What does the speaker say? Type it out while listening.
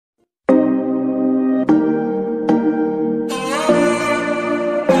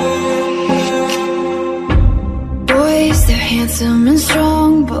handsome and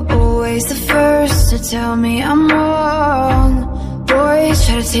strong, but always the first to tell me I'm wrong. Boys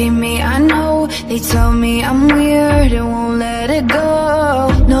try to tame me, I know. They tell me I'm weird and won't let it go.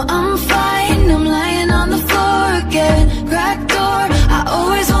 No, I'm fine, I'm lying on the floor again. Cracked door, I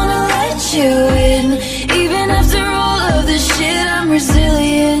always wanna let you in. Even after all of this shit, I'm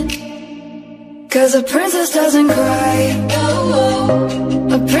resilient. 'Cause a princess doesn't cry.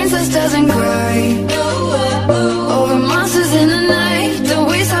 A princess doesn't cry. Over monsters in the night, don't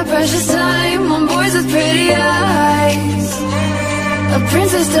waste our precious time on boys with pretty eyes. A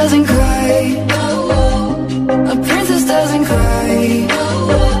princess doesn't cry. A princess doesn't cry.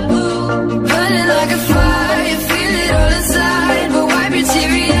 Burning like a fire, you feel it all inside, but wipe your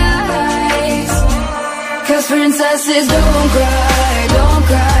teary eyes. 'Cause princesses don't cry, don't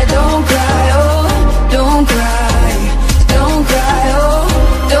cry, don't cry, oh, don't cry, don't cry, oh,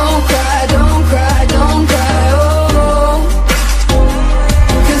 don't cry, don't cry, don't cry, oh.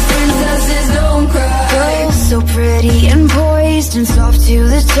 'Cause princesses don't cry. Girls so pretty and poised and soft to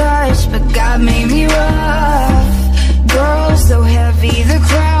the touch, but God made me rough. Girls so heavy, the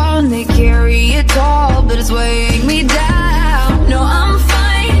crown they carry it tall, but it's weighing me down. No, I'm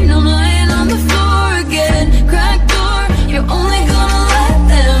fine, I'm lying on the floor again. Cracked door, you're only gonna let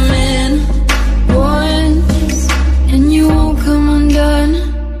them in once, and you won't come undone.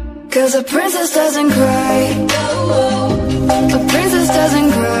 'Cause a princess doesn't cry. A princess doesn't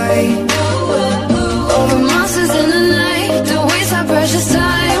cry. Over monsters in the night, don't waste our precious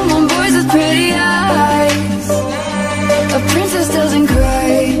time on boys with pretty eyes. A princess doesn't cry.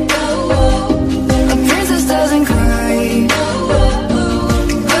 A princess doesn't cry.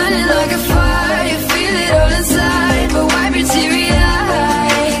 Burning like a fire, you feel it all inside, but wipe your teary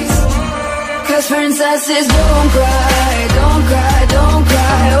eyes. 'Cause princesses don't cry, don't cry, don't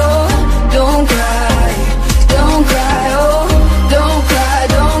cry, oh, don't cry, don't cry, oh, don't cry,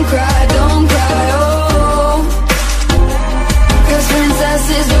 don't cry, don't cry, oh. 'Cause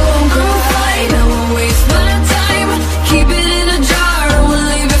princesses don't cry. I won't waste my time, keep it in a jar, I won't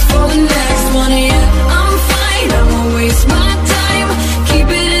leave it for the next one. Yeah, I'm fine, I won't waste my time, keep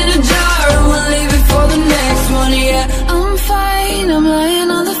it in a jar, I won't leave it for the next one. Yeah, I'm fine, I'm lying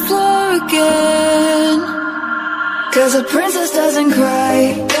on the floor again. 'Cause a princess doesn't cry.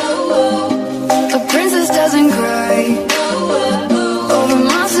 A princess doesn't cry. Over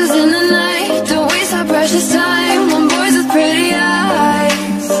monsters in the night, don't waste our precious time on boys with pretty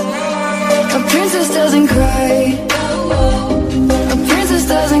eyes. A princess doesn't cry. A princess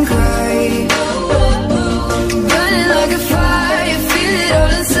doesn't cry. Burning like a fire, you feel it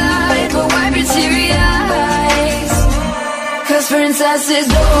all inside, but wipe your teary eyes. 'Cause princesses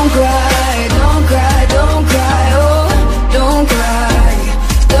don't cry, don't cry, don't cry, oh, don't cry,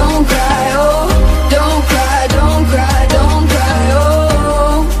 don't cry, oh, don't cry, don't cry, don't cry,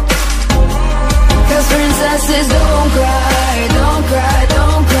 oh. 'Cause princesses don't cry, don't cry,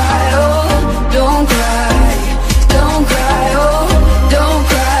 don't cry, oh, don't cry, don't cry, oh, don't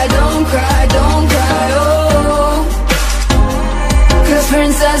cry, don't cry, don't cry, oh. 'Cause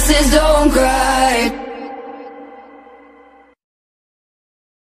princesses don't cry.